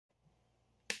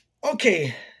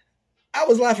Okay, I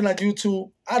was laughing at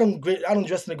YouTube. I don't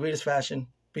dress in the greatest fashion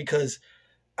because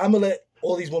I'm gonna let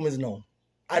all these women know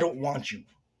I don't want you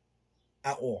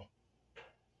at all.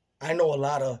 I know a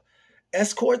lot of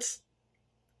escorts,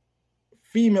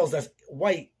 females that's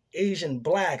white, Asian,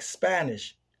 black,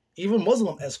 Spanish, even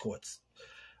Muslim escorts.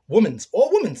 All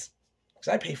women's.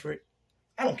 Because I pay for it.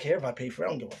 I don't care if I pay for it. I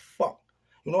don't give a fuck.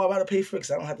 You know why I'd rather pay for it?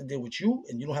 Because I don't have to deal with you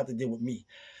and you don't have to deal with me.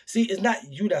 See, it's not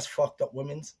you that's fucked up,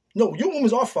 women's. No, you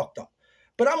women's are fucked up.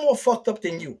 But I'm more fucked up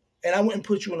than you. And I wouldn't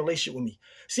put you in a relationship with me.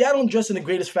 See, I don't dress in the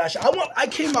greatest fashion. I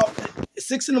came out at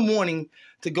 6 in the morning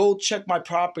to go check my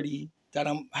property that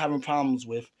I'm having problems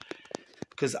with.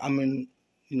 Because I'm in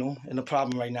a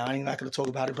problem right now. I'm not going to talk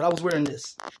about it. But I was wearing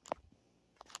this.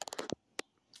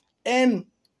 And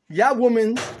y'all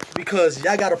women, because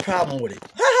y'all got a problem with it.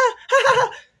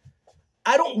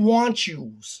 I don't want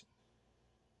yous.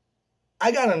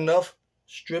 I got enough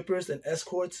strippers and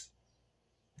escorts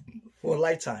for a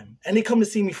lifetime. And they come to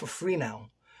see me for free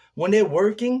now. When they're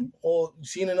working or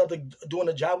seeing another doing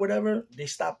a job, whatever, they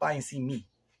stop by and see me.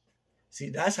 See,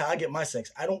 that's how I get my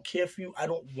sex. I don't care for you. I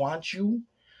don't want you.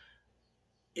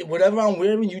 Whatever I'm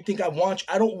wearing, you think I want you.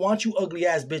 I don't want you ugly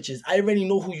ass bitches. I already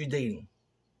know who you're dating.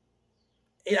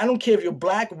 I don't care if you're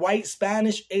black, white,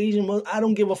 Spanish, Asian. I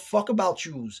don't give a fuck about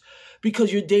yous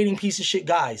because you're dating piece of shit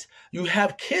guys. You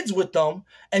have kids with them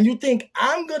and you think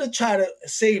I'm going to try to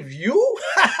save you?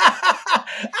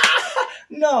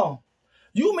 No.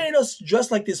 You made us dress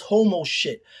like this homo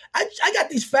shit. I got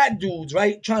these fat dudes,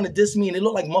 right, trying to diss me and they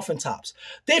look like muffin tops.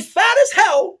 They fat as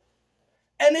hell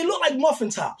and they look like muffin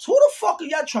tops. Who the fuck are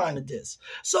y'all trying to diss?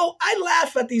 So I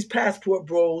laugh at these passport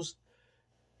bros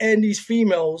and these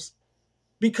females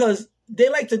because they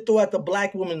like to throw at the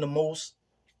black woman the most.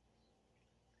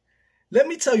 Let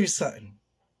me tell you something.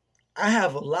 I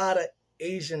have a lot of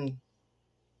Asian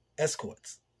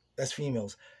escorts, that's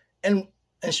females, and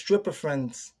stripper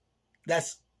friends,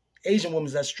 that's Asian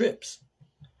women that strips.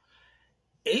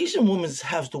 Asian women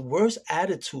have the worst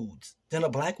attitudes than a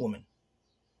black woman.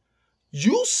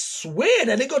 You swear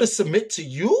that they're going to submit to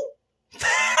you?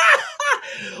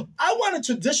 I want a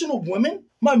traditional woman.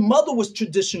 My mother was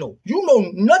traditional. You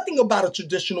know nothing about a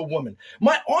traditional woman.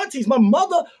 My aunties, my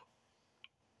mother,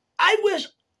 I wish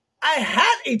I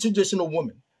had a traditional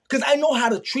woman because I know how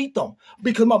to treat them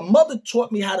because my mother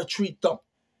taught me how to treat them.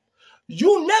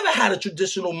 You never had a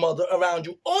traditional mother around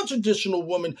you or traditional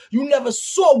woman. You never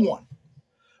saw one.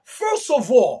 First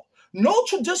of all, no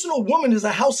traditional woman is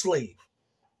a house slave.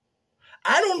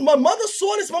 My mother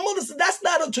saw this. My mother said, that's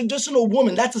not a traditional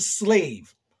woman. That's a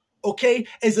slave. Okay?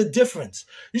 It's a difference.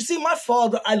 You see, my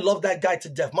father, I love that guy to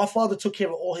death. My father took care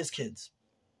of all his kids.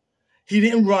 He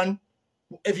didn't run.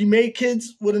 If he made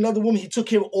kids with another woman, he took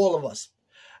care of all of us.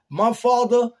 My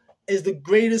father is the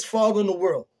greatest father in the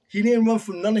world. He didn't run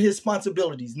from none of his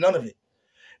responsibilities, none of it.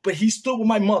 But he stood with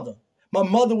my mother. My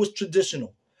mother was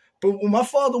traditional. But when my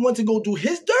father went to go do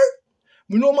his dirt,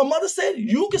 you know what my mother said?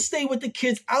 You can stay with the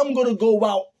kids. I'm going to go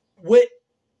out with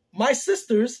my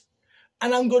sisters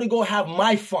and I'm going to go have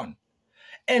my fun.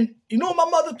 And you know what my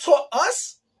mother taught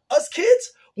us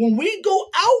kids?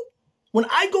 When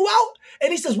I go out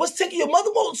and he says, what's taking your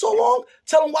mother so long?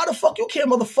 Tell him, why the fuck you care,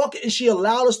 motherfucker? And she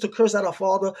allowed us to curse at our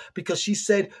father because she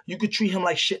said you could treat him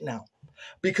like shit now.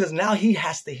 Because now he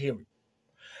has to hear it.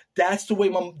 That's the way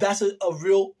that's a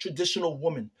real traditional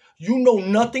woman. You know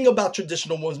nothing about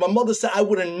traditional women. My mother said I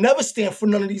would have never stand for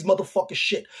none of these motherfuckers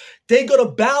shit. They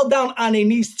gonna bow down on their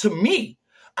knees to me.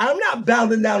 I'm not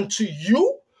bowing down to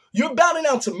you. You're bowing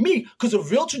down to me because a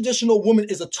real traditional woman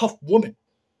is a tough woman.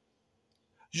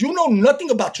 You know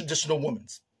nothing about traditional women.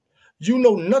 You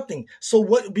know nothing. So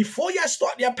what? Before y'all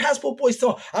start, y'all passport boys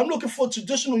tell, I'm looking for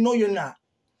traditional. No, you're not.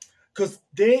 Because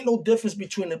there ain't no difference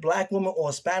between a black woman or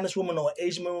a Spanish woman or an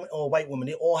Asian woman or a white woman.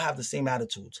 They all have the same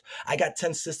attitudes. I got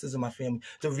 10 sisters in my family.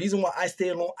 The reason why I stay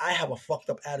alone, I have a fucked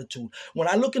up attitude. When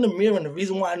I look in the mirror and the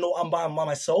reason why I know I'm by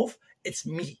myself, it's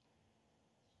me.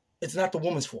 It's not the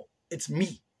woman's fault. It's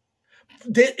me.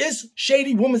 There is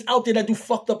shady women out there that do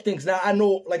fucked up things. Now, I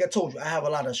know, like I told you, I have a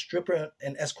lot of stripper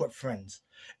and escort friends.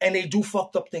 And they do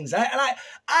fucked up things.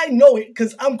 I know it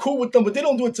because I'm cool with them, but they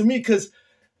don't do it to me because,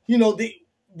 you know,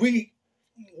 we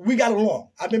got along.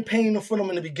 I've been paying for them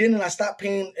in the beginning. I stopped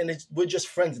paying, and we're just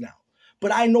friends now.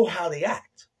 But I know how they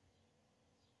act.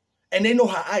 And they know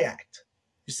how I act.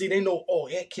 You see, they know, oh,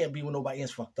 Aunt can't be with nobody.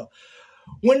 Aunt's fucked up.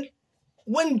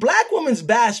 When black women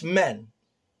bash men,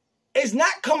 it's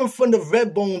not coming from the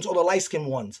red bones or the light-skinned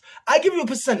ones. I give you a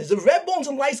percentage. The red bones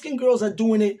and light-skinned girls are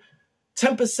doing it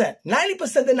 10%.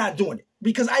 90% they're not doing it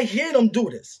because I hear them do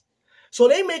this. So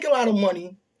they make a lot of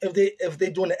money if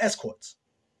they're doing the escorts.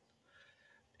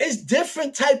 It's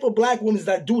different type of black women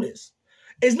that do this.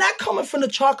 It's not coming from the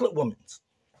chocolate women.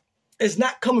 It's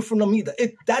not coming from them either.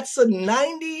 That's a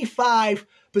 95%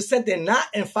 they're not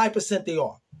and 5% they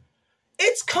are.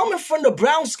 It's coming from the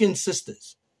brown-skinned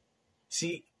sisters.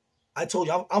 See, I told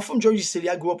you, I'm from Jersey City.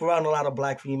 I grew up around a lot of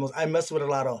black females. I mess with a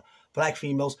lot of black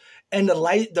females. And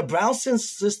the brown-skinned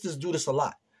sisters do this a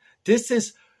lot. This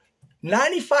is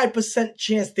 95%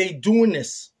 chance they doing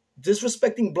this,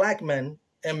 disrespecting black men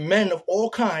and men of all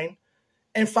kind,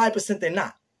 and 5% they're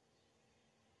not.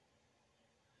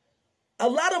 A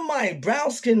lot of my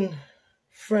brown-skinned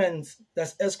friends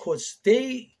that's escorts,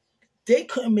 they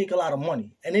couldn't make a lot of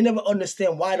money. And they never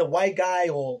understand why the white guy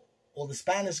or the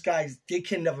Spanish guys, they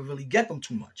can never really get them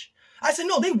too much. I said,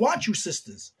 no, they want you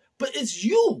sisters, but it's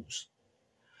yous.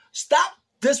 Stop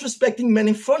disrespecting men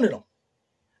in front of them.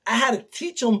 I had to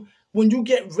teach them when you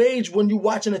get rage, when you're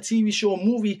watching a TV show or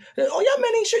movie, oh, y'all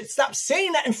men ain't shit. Stop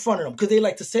saying that in front of them because they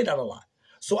like to say that a lot.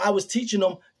 So I was teaching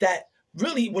them that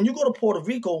really, when you go to Puerto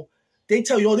Rico, they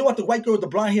tell you, oh, they want the white girl with the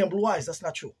blonde hair and blue eyes. That's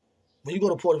not true. When you go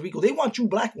to Puerto Rico, they want you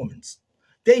black women.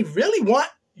 They really want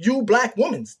you black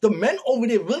women. The men over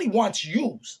there really want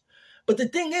yous. But the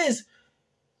thing is,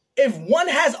 if one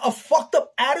has a fucked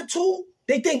up attitude,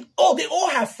 they think, oh, they all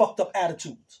have fucked up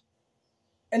attitudes.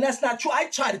 And that's not true. I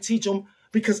try to teach them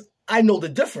because I know the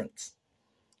difference.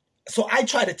 So I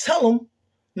try to tell them,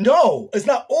 no, it's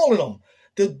not all of them.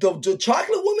 The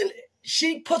chocolate woman,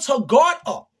 she puts her guard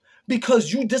up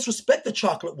because you disrespect the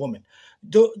chocolate woman.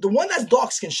 The one that's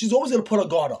dark-skinned, she's always going to put her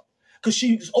guard up because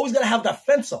she's always going to have that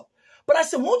fence up. But I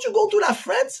said, won't you go through that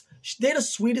fence? They're the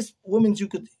sweetest women you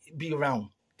could be around.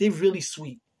 They're really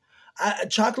sweet.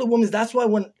 Chocolate women, that's why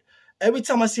every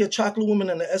time I see a chocolate woman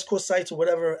on the escort sites or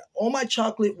whatever, all my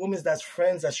chocolate women that's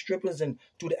friends, that's strippers and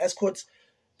do the escorts,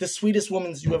 the sweetest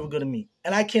women you ever going to meet.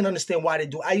 And I can't understand why they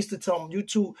do. I used to tell them, you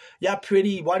two, y'all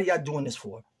pretty. What are y'all doing this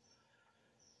for?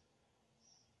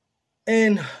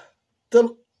 And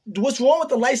what's wrong with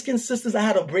the light-skinned sisters,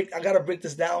 I got to break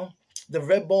this down. The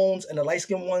red bones and the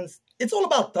light-skinned ones, it's all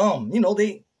about them. You know,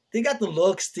 they got the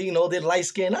looks, you know, they're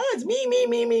light-skinned. It's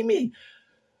me.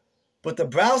 But the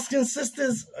brown-skinned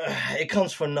sisters, it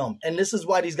comes from them. And this is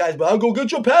why these guys, but I'll go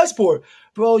get your passport.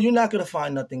 Bro, you're not going to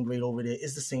find nothing great over there.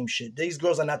 It's the same shit. These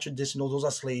girls are not traditional. Those are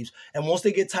slaves. And once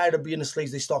they get tired of being the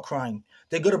slaves, they start crying.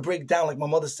 They're going to break down. Like my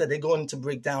mother said, they're going to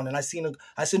break down. And I said,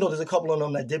 no, there's a couple of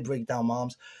them that did break down,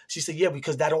 moms. She said, yeah,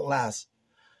 because that don't last.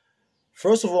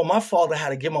 First of all, my father had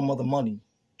to give my mother money.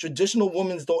 Traditional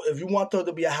women don't, if you want her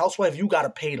to be a housewife, you got to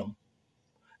pay them.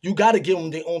 You got to give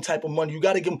them their own type of money. You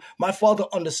got to give them. My father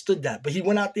understood that, but he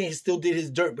went out there and he still did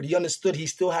his dirt, but he understood he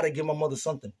still had to give my mother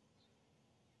something.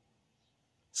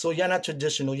 So y'all not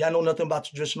traditional. Y'all know nothing about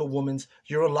traditional women.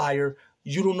 You're a liar.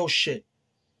 You don't know shit.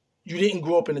 You didn't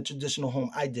grow up in a traditional home.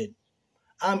 I did.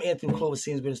 I'm Anthony Clovis,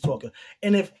 Scenes Greatest Talker.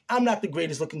 And if I'm not the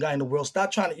greatest looking guy in the world,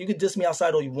 stop trying to, you can diss me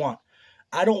outside all you want.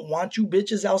 I don't want you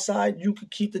bitches outside. You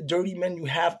could keep the dirty men you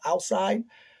have outside.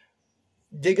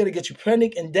 They're going to get you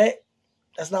pregnant and debt.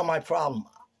 That's not my problem.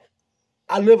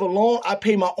 I live alone. I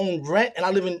pay my own rent, and I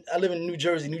live in New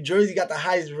Jersey. New Jersey got the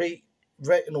highest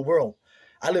rent in the world.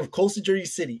 I live close to Jersey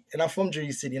City, and I'm from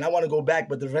Jersey City, and I want to go back,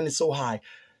 but the rent is so high.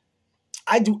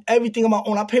 I do everything on my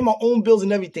own. I pay my own bills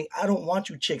and everything. I don't want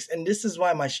you chicks. And this is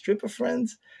why my stripper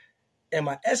friends and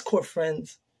my escort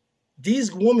friends,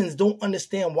 these women don't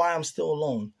understand why I'm still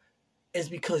alone. It's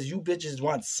because you bitches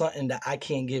want something that I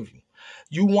can't give you.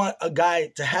 You want a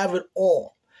guy to have it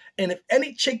all. And if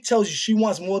any chick tells you she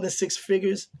wants more than 6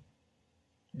 figures,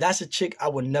 that's a chick I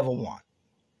would never want.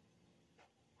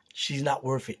 She's not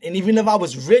worth it. And even if I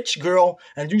was rich, girl,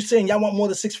 and you saying y'all want more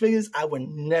than 6 figures, I would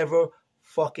never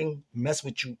fucking mess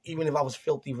with you, even if I was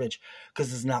filthy rich,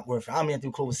 because it's not worth it. I'm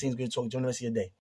Anthony Clovis, Scenes Greatest Talker. Enjoy the rest of your day.